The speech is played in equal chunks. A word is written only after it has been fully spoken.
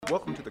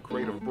Welcome to the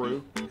Creative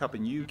Brew,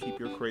 helping you keep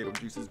your creative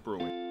juices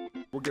brewing.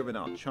 We're giving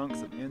out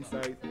chunks of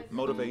insight,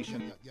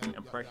 motivation,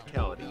 and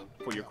practicality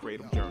for your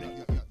creative journey.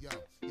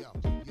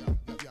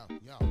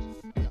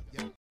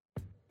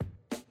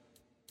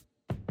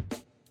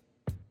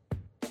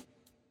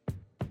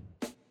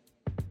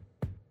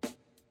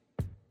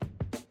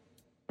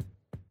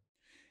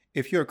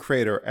 If you're a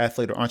creator,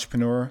 athlete, or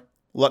entrepreneur,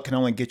 luck can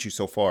only get you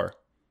so far.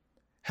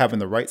 Having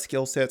the right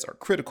skill sets are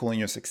critical in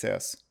your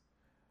success.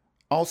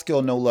 All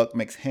Skill No Luck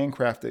makes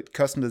handcrafted,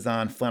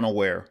 custom-designed flannel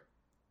wear,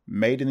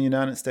 made in the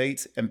United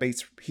States and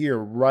based here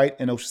right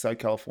in Oceanside,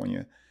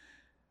 California.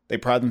 They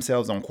pride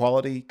themselves on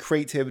quality,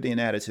 creativity,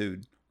 and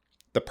attitude.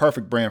 The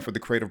perfect brand for the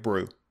Creative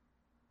Brew.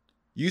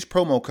 Use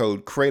promo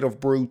code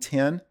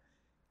CreativeBrew10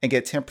 and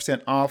get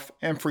 10% off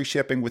and free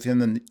shipping within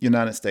the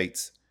United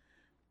States.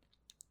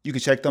 You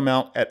can check them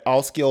out at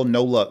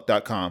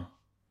allskillnoluck.com.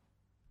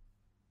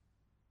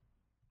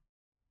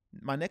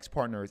 My next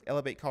partner is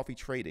Elevate Coffee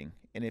Trading,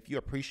 and if you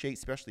appreciate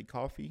specialty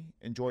coffee,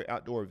 enjoy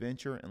outdoor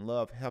adventure, and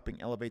love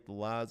helping elevate the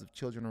lives of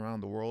children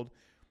around the world,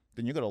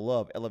 then you're going to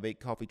love Elevate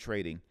Coffee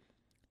Trading.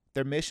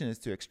 Their mission is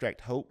to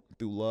extract hope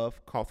through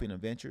love, coffee, and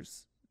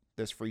adventures.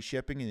 There's free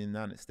shipping in the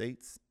United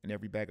States, and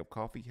every bag of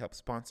coffee helps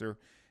sponsor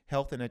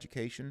health and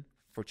education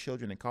for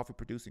children in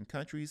coffee-producing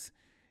countries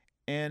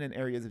and in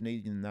areas of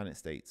need in the United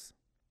States.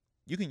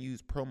 You can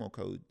use promo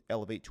code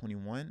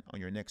ELEVATE21 on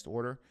your next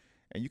order,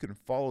 and you can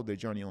follow their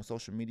journey on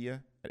social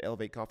media at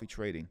Elevate Coffee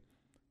Trading.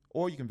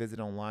 Or you can visit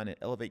online at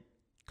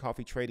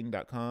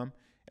elevatecoffeetrading.com,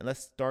 and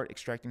let's start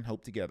extracting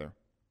hope together.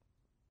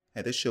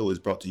 And this show is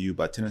brought to you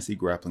by Tennessee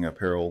Grappling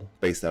Apparel,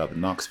 based out of the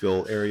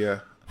Knoxville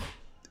area.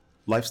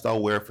 Lifestyle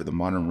wear for the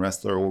modern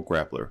wrestler or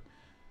grappler.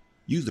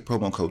 Use the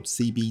promo code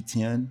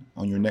CB10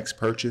 on your next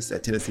purchase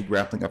at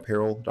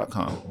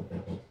TennesseeGrapplingApparel.com.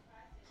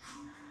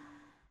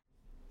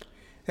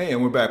 Hey,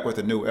 and we're back with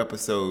a new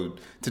episode.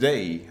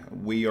 Today,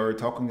 we are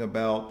talking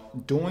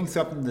about doing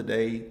something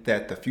today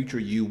that the future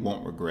you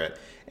won't regret.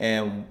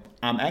 And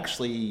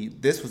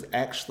this was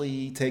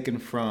actually taken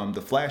from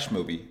the Flash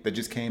movie that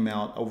just came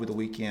out over the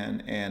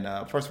weekend. And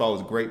first of all, it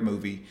was a great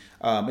movie.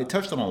 It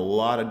touched on a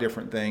lot of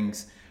different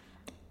things.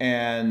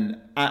 And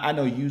I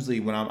know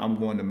usually when I'm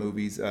going to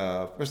movies,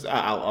 first,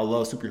 I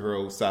love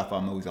superhero sci-fi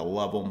movies. I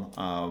love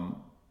them.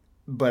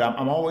 But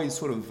I'm always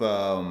sort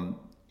of,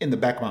 in the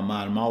back of my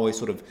mind, I'm always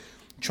sort of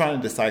trying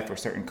to decipher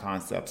certain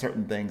concepts,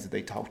 certain things that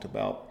they talked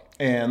about.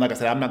 And like I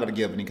said, I'm not going to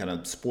give any kind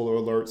of spoiler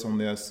alerts on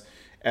this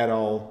at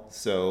all.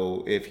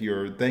 So if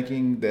you're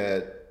thinking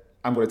that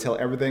I'm going to tell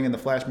everything in the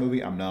Flash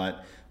movie, I'm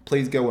not.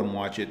 Please go and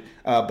watch it.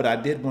 But I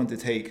did want to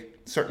take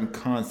certain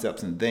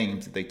concepts and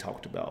themes that they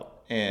talked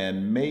about.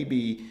 And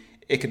maybe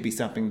it could be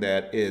something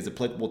that is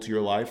applicable to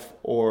your life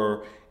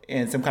or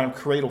in some kind of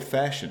creative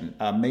fashion.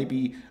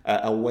 Maybe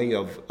a way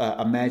of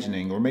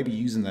imagining or maybe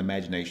using the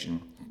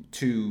imagination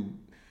to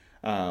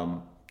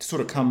sort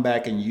of come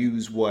back and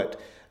use what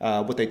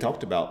they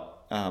talked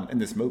about in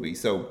this movie.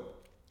 So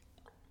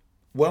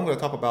what I'm going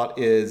to talk about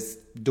is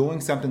doing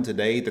something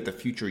today that the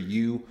future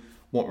you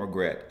won't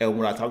regret.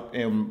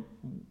 And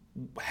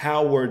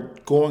how we're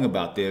going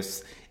about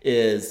this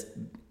is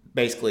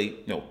basically,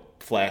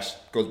 Flash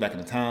goes back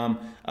into time,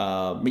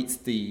 meets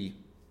the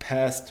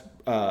past,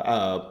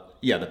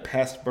 the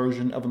past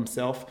version of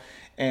himself.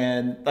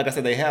 And like I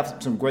said, they have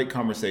some great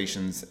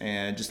conversations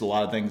and just a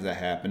lot of things that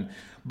happen.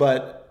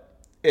 But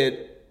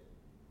it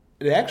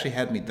actually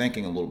had me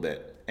thinking a little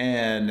bit,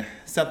 and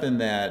something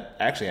that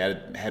actually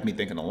had me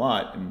thinking a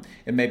lot,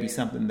 and maybe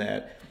something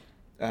that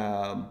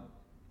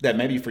that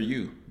maybe for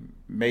you,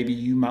 maybe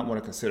you might want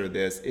to consider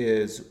this,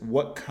 is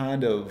what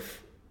kind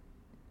of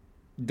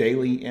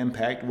daily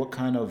impact, what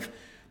kind of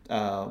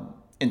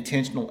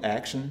intentional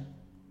action,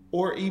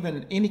 or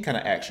even any kind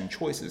of action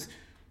choices,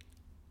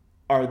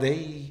 how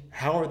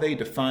are they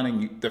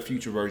defining the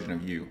future version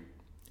of you?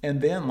 And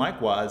then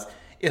likewise,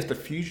 if the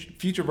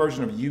future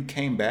version of you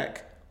came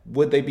back,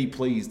 would they be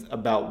pleased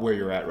about where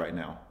you're at right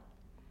now?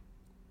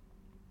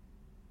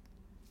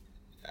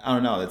 I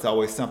don't know. It's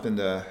always something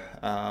to,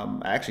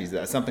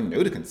 that's something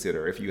new to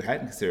consider if you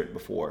hadn't considered it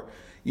before.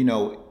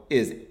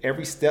 Is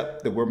every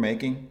step that we're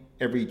making,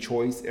 every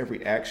choice,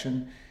 every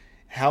action,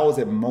 how is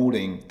it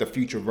molding the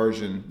future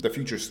version, the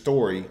future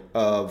story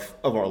of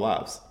our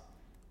lives?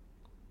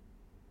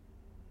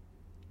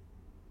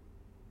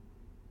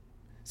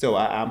 So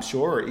I'm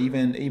sure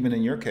even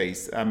in your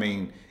case,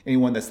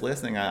 anyone that's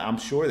listening, I'm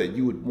sure that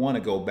you would want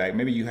to go back.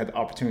 Maybe you had the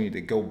opportunity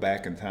to go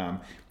back in time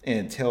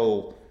and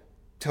tell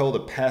the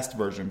past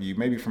version of you,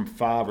 maybe from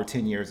 5 or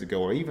 10 years ago,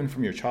 or even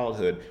from your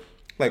childhood.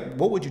 Like,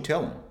 what would you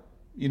tell them?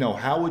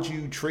 How would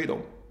you treat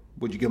them?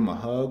 Would you give them a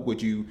hug?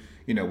 Would you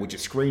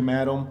scream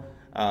at them?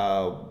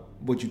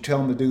 Would you tell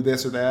them to do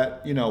this or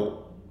that?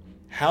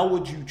 How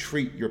would you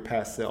treat your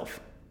past self?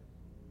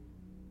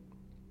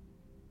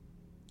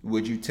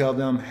 Would you tell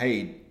them,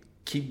 hey,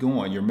 keep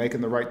going, you're making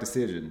the right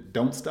decision,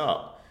 don't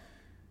stop?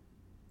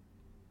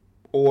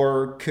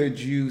 Or could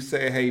you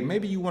say, hey,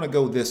 maybe you want to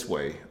go this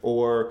way,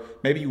 or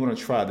maybe you want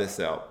to try this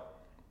out?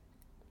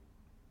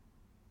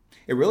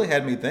 it really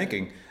had me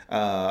thinking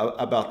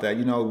about that.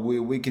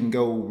 We can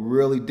go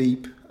really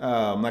deep.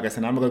 Like I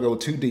said, I'm not going to go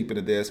too deep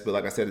into this, but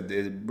like I said,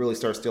 it really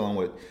starts dealing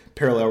with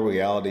parallel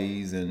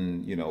realities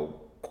and,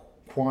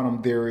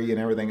 quantum theory and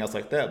everything else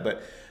like that.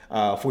 But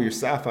for your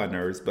sci-fi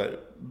nerds,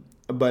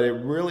 but it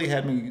really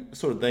had me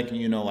sort of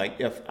thinking, like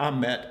if I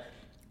met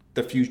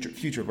the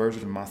future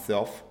version of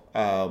myself,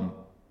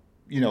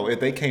 if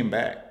they came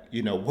back,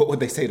 what would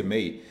they say to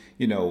me?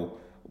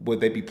 Would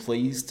they be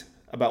pleased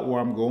about where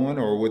I'm going,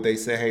 or would they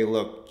say, hey,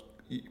 look,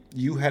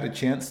 you had a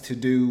chance to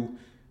do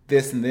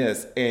this and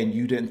this, and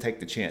you didn't take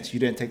the chance. You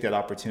didn't take that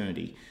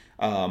opportunity.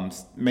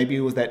 Maybe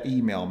it was that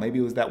email. Maybe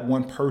it was that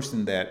one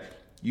person that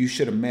you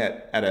should have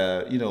met at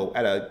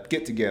a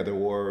get together,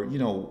 or,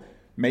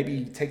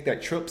 maybe take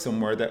that trip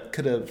somewhere that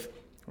could have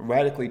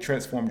radically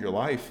transformed your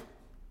life.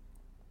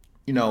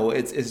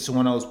 It's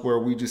one of those where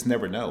we just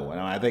never know. And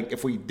I think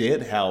if we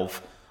did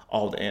have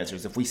all the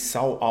answers, if we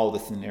saw all the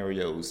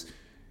scenarios,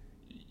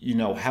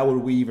 how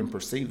would we even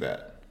perceive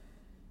that?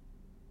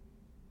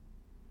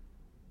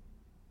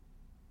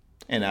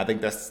 And I think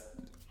that's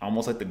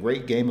almost like the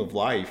great game of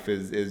life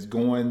is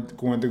going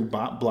through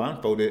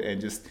blindfolded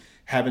and just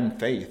having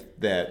faith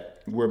that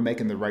we're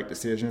making the right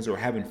decisions, or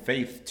having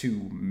faith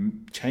to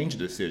change a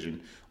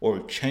decision or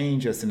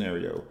change a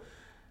scenario.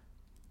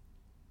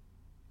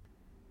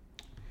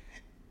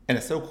 And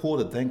it's so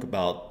cool to think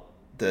about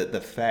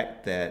the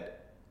fact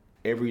that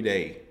every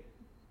day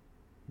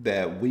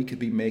that we could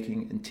be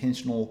making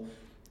intentional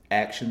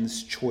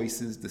actions,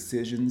 choices,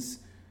 decisions,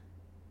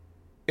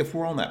 if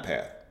we're on that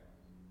path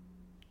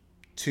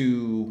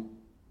to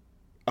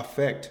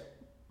affect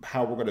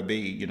how we're going to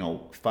be,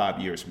 5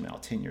 years from now,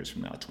 10 years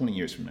from now, 20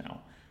 years from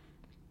now.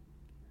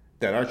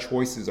 That our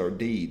choices, our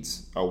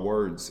deeds, our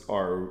words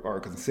are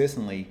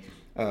consistently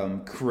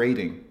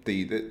creating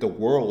the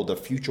world, the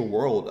future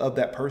world of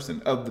that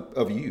person,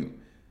 of you.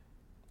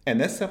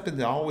 And that's something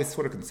that I always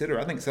sort of consider.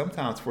 I think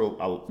sometimes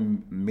for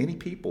many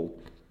people,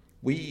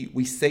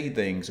 we say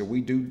things, or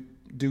we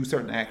do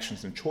certain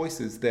actions and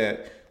choices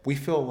that we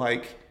feel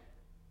like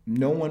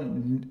no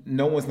one's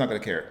not going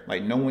to care.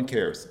 Like no one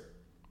cares.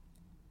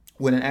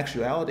 When in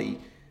actuality,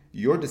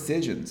 your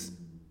decisions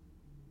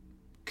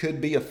could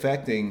be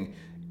affecting,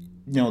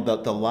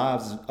 the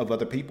lives of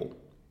other people.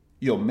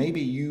 Maybe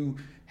you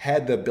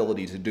had the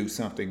ability to do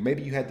something.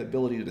 Maybe you had the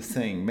ability to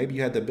sing. Maybe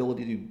you had the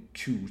ability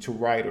to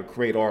write or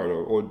create art,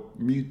 or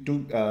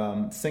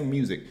sing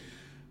music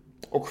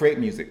or create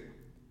music.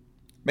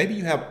 Maybe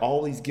you have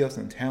all these gifts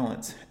and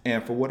talents,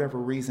 and for whatever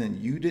reason,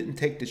 you didn't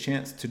take the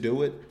chance to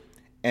do it,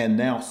 and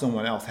now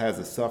someone else has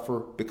to suffer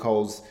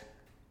because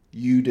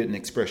you didn't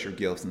express your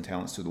gifts and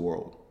talents to the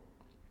world.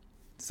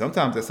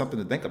 Sometimes that's something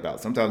to think about.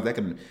 Sometimes that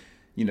can,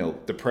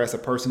 depress a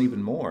person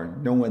even more,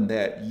 knowing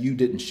that you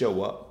didn't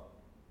show up.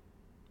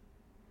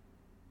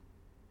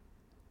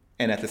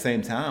 And at the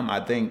same time,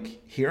 I think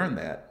hearing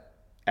that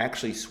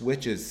actually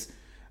switches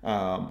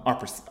our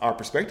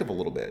perspective a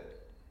little bit.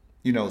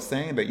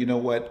 Saying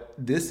that, what,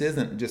 this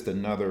isn't just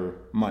another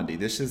Monday.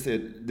 This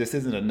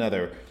isn't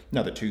another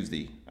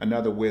Tuesday,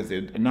 another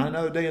Wednesday, not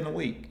another day in the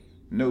week.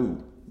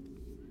 No.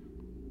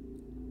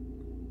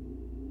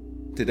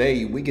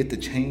 Today, we get to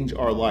change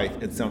our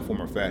life in some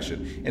form or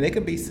fashion. And it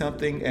can be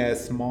something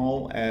as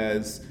small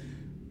as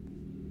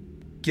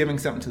giving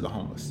something to the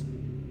homeless.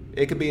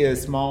 It could be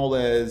as small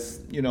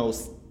as,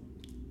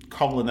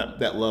 calling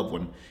that loved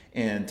one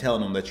and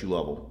telling them that you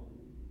love them.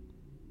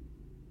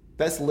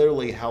 That's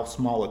literally how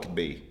small it could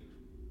be.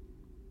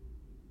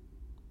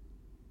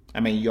 I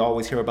mean, you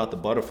always hear about the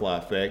butterfly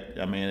effect.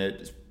 I mean,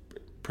 it's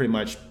pretty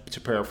much, to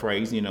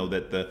paraphrase,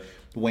 that the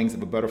wings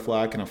of a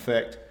butterfly can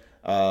affect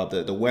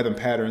the weather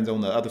patterns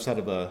on the other side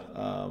of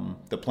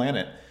the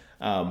planet.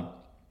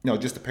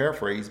 Just to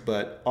paraphrase,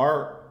 but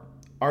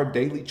our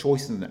daily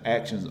choices and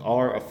actions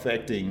are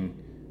affecting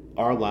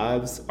our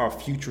lives, our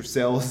future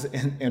selves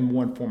in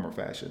one form or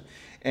fashion.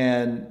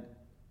 And,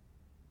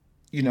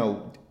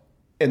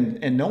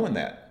 and knowing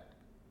that,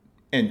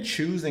 and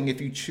choosing,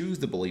 if you choose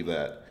to believe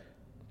that,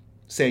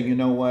 saying,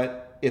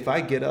 if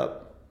I get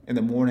up in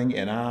the morning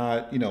and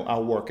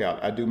I'll work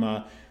out, I do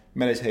my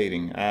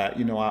meditating,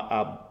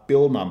 I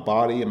build my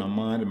body and my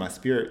mind and my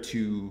spirit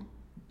to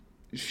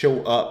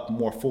show up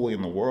more fully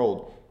in the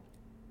world.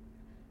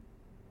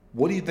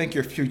 What do you think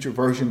your future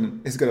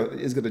version is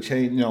gonna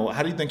change?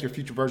 How do you think your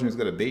future version is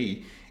gonna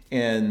be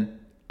in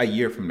a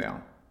year from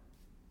now,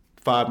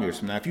 5 years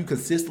from now? If you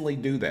consistently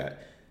do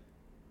that,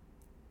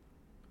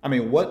 I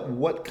mean,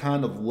 what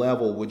kind of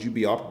level would you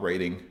be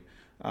operating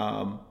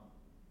by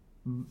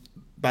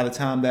the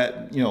time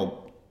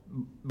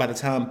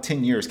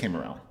 10 years came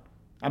around?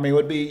 I mean,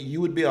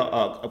 you would be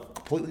a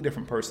completely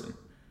different person.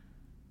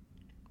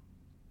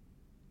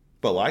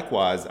 But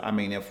likewise, I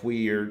mean, if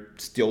we are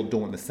still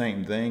doing the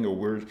same thing, or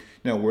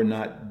we're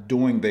not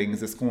doing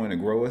things that's going to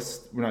grow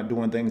us, we're not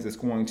doing things that's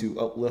going to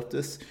uplift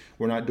us,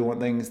 we're not doing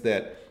things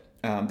that's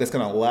going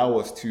to allow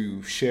us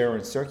to share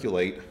and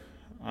circulate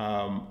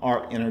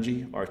our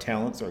energy, our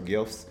talents, our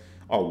gifts,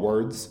 our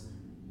words,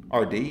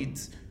 our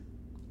deeds,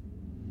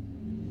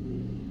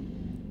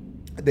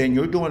 then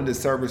you're doing a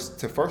disservice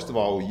to, first of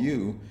all,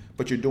 you,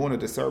 but you're doing a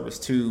disservice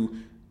to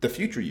the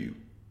future you,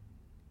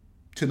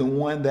 to the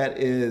one that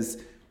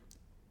is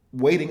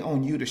waiting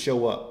on you to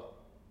show up,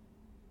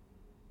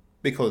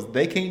 because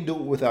they can't do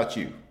it without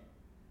you.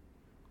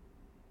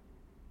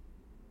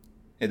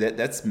 And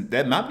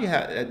that might be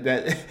how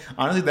that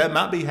honestly, that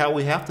might be how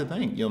we have to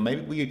think.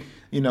 Maybe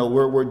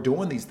we're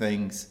doing these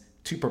things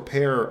to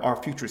prepare our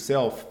future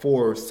self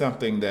for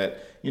something that,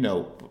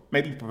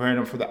 maybe preparing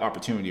them for the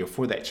opportunity or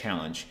for that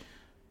challenge.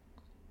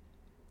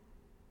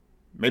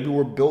 Maybe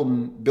we're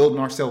building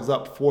ourselves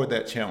up for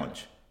that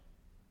challenge.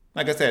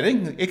 Like I said,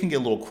 it can get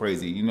a little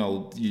crazy.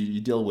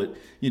 You deal with,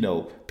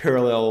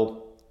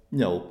 parallel,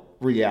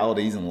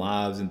 realities and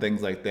lives and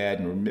things like that,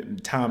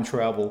 and time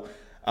travel.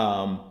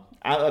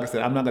 Like I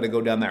said, I'm not going to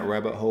go down that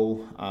rabbit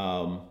hole.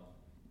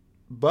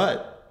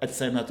 But at the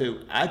same time,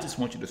 too, I just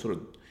want you to sort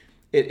of,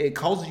 it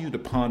causes you to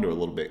ponder a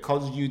little bit,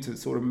 causes you to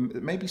sort of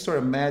maybe start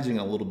imagining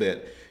a little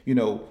bit,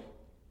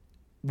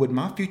 would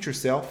my future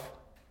self,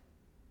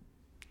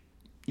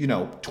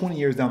 20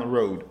 years down the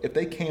road, if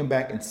they came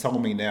back and saw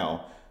me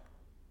now,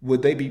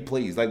 would they be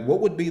pleased? Like, what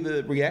would be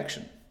the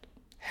reaction?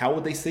 How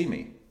would they see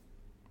me?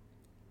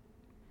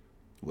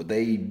 Would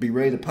they be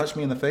ready to punch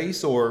me in the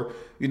face, or,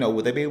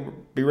 would they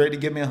be ready to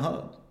give me a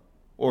hug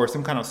or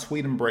some kind of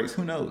sweet embrace?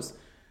 Who knows?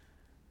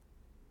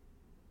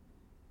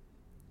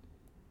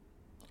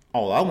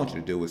 All I want you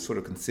to do is sort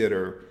of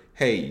consider,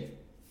 hey,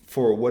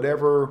 for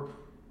whatever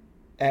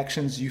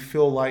actions you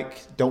feel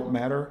like don't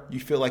matter, you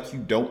feel like you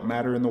don't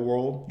matter in the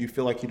world, you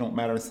feel like you don't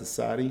matter in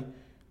society,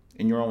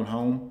 in your own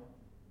home,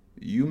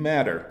 you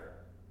matter.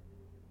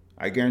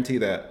 I guarantee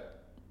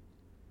that.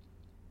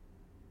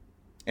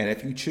 And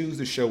if you choose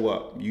to show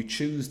up, you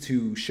choose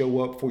to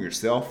show up for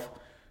yourself,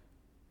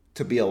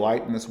 to be a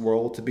light in this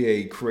world, to be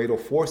a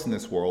creative force in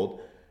this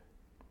world,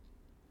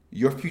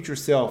 your future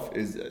self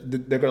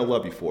they're going to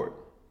love you for it.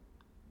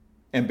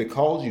 And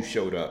because you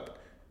showed up,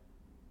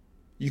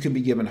 you can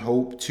be given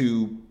hope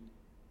to,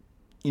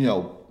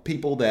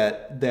 people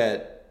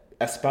that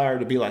aspire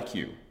to be like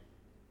you,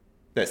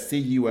 that see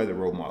you as a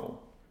role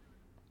model,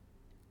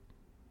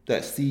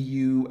 that see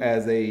you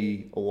as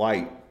a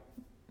light,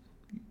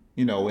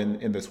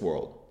 in this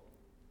world,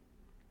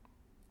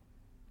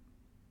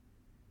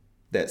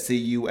 that see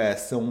you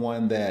as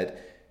someone that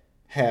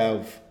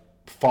have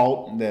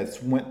fought,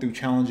 that's went through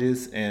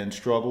challenges and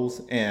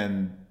struggles,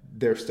 and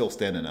they're still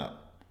standing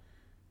up.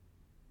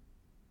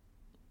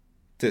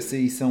 To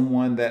see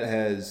someone that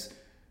has,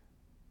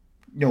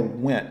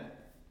 went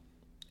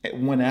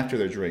after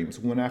their dreams,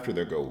 went after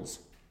their goals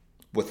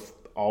with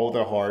all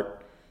their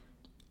heart,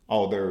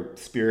 all their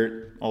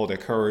spirit, all their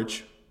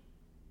courage,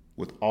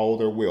 with all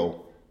their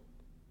will,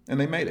 and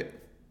they made it.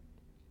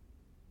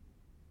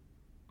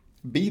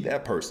 Be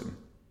that person.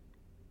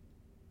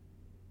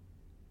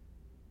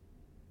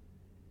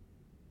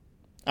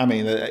 I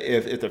mean,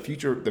 if the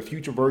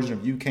future version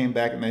of you came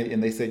back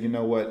and they said,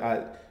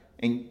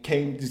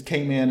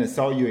 came in and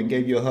saw you and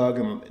gave you a hug,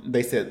 and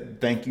they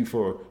said, thank you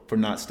for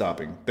not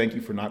stopping, thank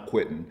you for not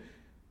quitting.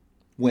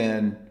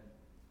 When,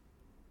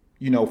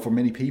 for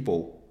many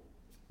people,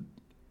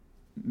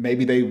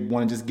 maybe they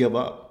want to just give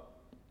up.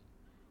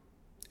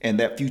 And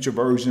that future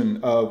version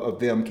of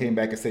them came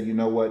back and said,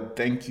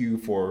 thank you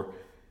for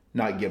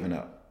not giving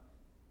up.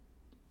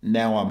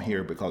 Now I'm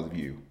here because of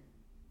you.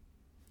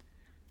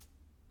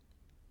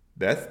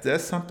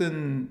 That's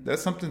something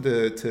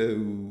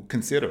to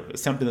consider.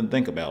 It's something to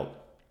think about.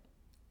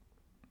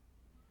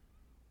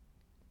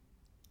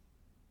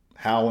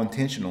 How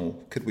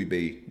intentional could we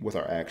be with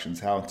our actions?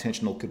 How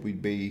intentional could we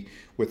be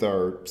with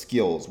our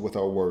skills, with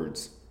our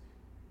words?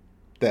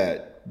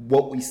 That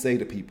what we say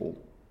to people,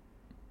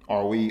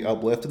 are we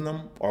uplifting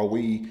them? Are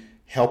we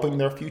helping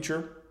their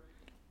future?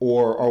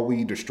 Or are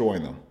we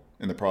destroying them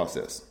in the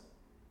process?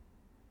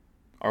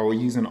 Are we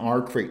using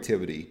our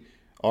creativity,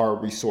 our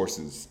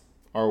resources,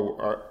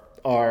 our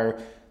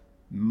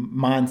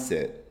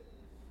mindset,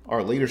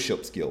 our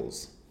leadership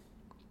skills?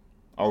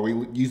 Are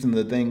we using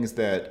the things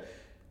that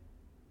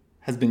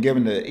has been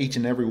given to each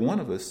and every one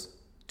of us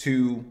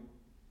to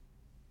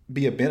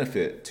be a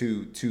benefit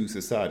to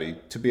society,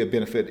 to be a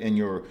benefit in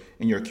your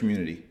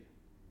community?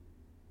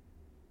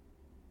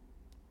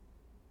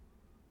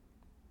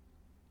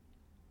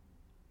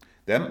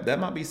 That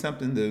might be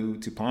something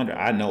to ponder.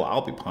 I know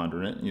I'll be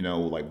pondering it.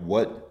 Like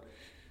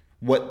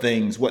what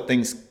things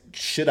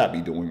should I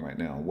be doing right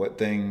now? What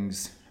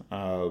things,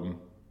 and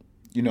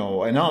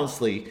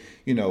honestly,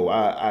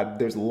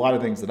 there's a lot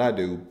of things that I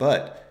do,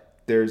 but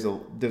there's a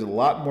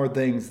lot more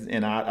things,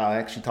 and I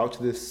actually talked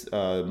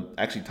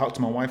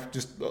to my wife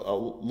just a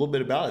little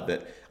bit about it,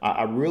 that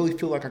I really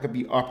feel like I could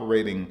be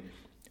operating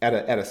at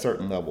a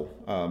certain level.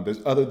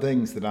 There's other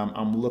things that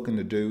I'm looking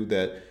to do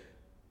that,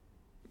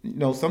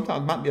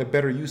 sometimes might be a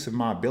better use of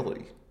my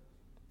ability,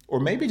 or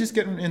maybe just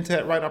getting into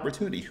that right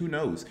opportunity. Who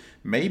knows?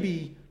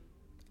 Maybe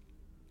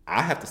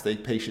I have to stay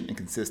patient and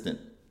consistent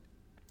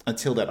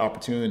until that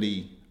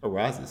opportunity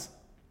arises.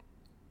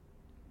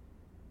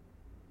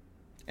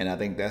 And I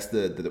think that's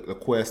the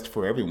quest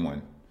for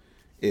everyone,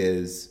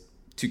 is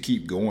to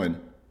keep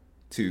going,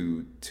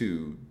 to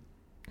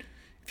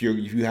if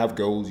you have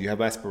goals, you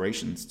have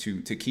aspirations,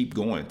 to keep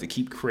going, to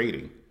keep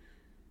creating.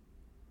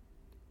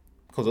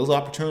 Because those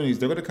opportunities,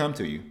 they're going to come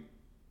to you.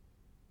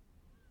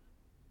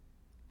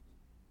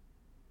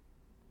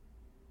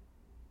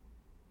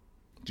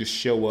 Just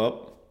show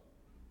up,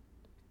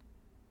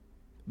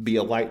 be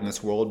a light in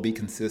this world, be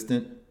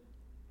consistent,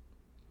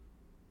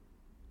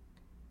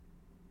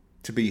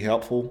 to be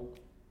helpful,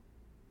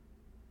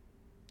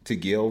 to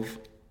give.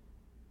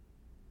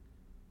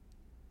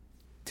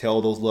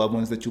 Tell those loved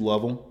ones that you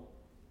love them.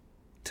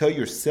 Tell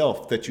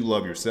yourself that you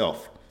love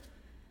yourself.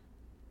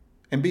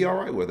 And be all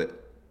right with it.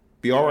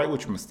 Be all right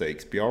with your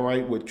mistakes. Be all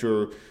right with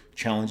your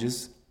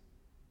challenges.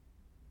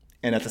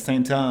 And at the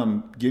same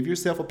time, give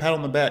yourself a pat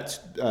on the back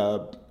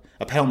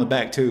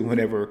too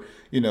whenever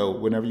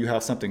you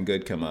have something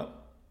good come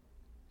up.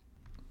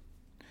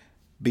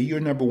 Be your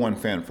number one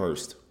fan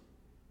first.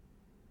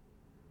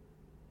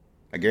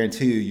 I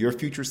guarantee you, your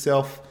future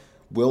self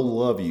will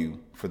love you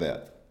for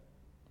that.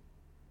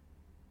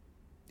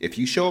 If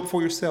you show up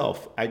for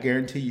yourself, I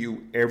guarantee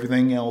you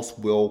everything else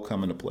will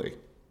come into play.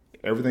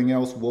 Everything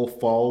else will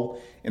fall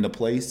into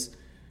place,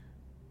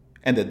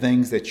 and the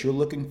things that you're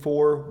looking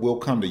for will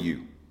come to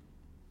you.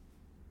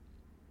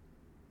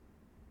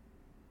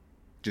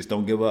 Just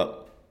don't give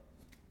up.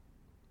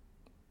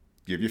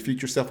 Give your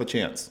future self a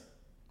chance.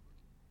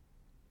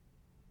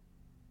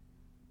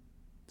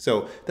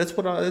 So that's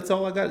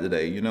all I got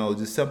today.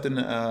 Just something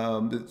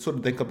to sort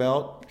of think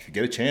about. If you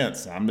get a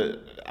chance, I'm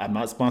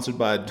not sponsored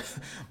by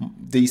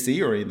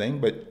DC or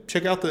anything, but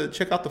check out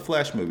the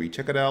Flash movie.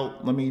 Check it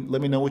out. Let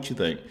me know what you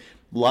think.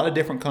 A lot of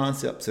different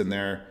concepts in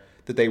there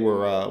that they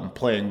were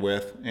playing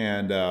with,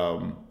 and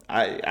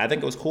I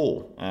think it was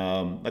cool.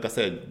 Like I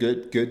said,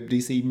 good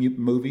DC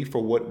movie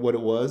for what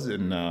it was,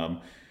 and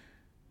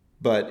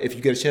but if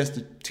you get a chance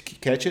to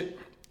catch it,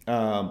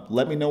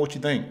 let me know what you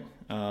think.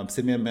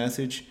 Send me a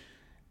message.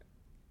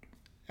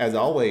 As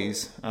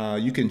always,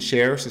 you can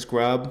share,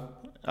 subscribe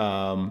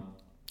to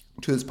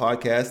this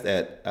podcast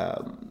at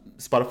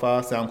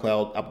Spotify,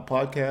 SoundCloud, Apple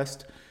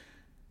Podcast.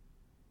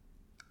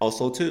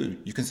 Also, too,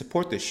 you can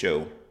support this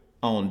show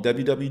on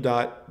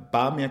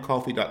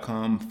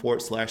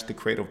www.buymeacoffee.com/The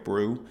Creative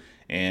Brew.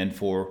 And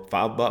for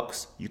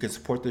 $5, you can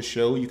support this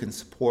show. You can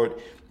support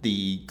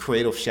the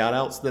creative shout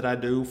outs that I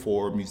do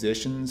for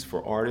musicians,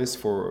 for artists,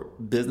 for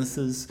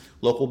businesses,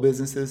 local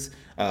businesses,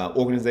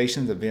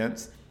 organizations,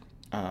 events.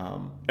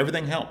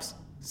 Everything helps.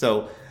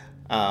 So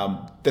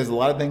there's a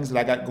lot of things that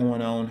I got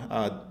going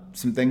on,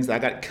 some things that I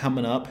got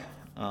coming up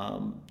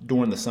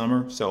during the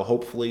summer. So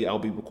hopefully I'll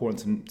be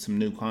recording some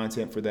new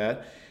content for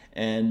that.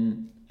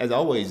 And as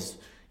always,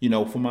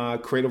 for my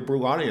Creative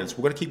Brew audience,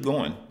 we're going to keep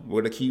going.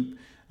 We're going to keep,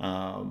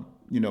 we're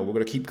going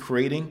to keep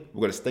creating.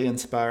 We're going to stay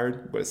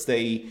inspired. We're going to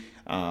stay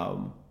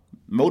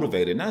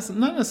motivated. Not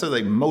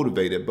necessarily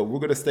motivated, but we're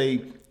going to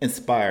stay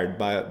inspired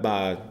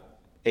by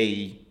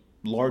a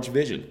large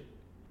vision.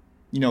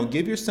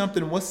 Give your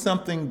something. What's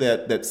something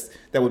that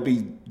would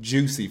be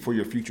juicy for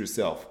your future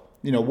self?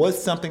 What's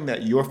something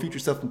that your future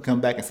self can come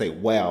back and say,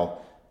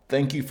 wow,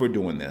 thank you for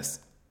doing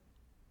this.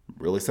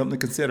 Really something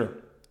to consider.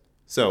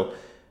 So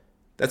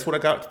that's what I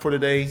got for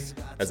today.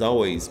 As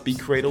always, be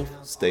creative,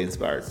 stay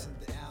inspired.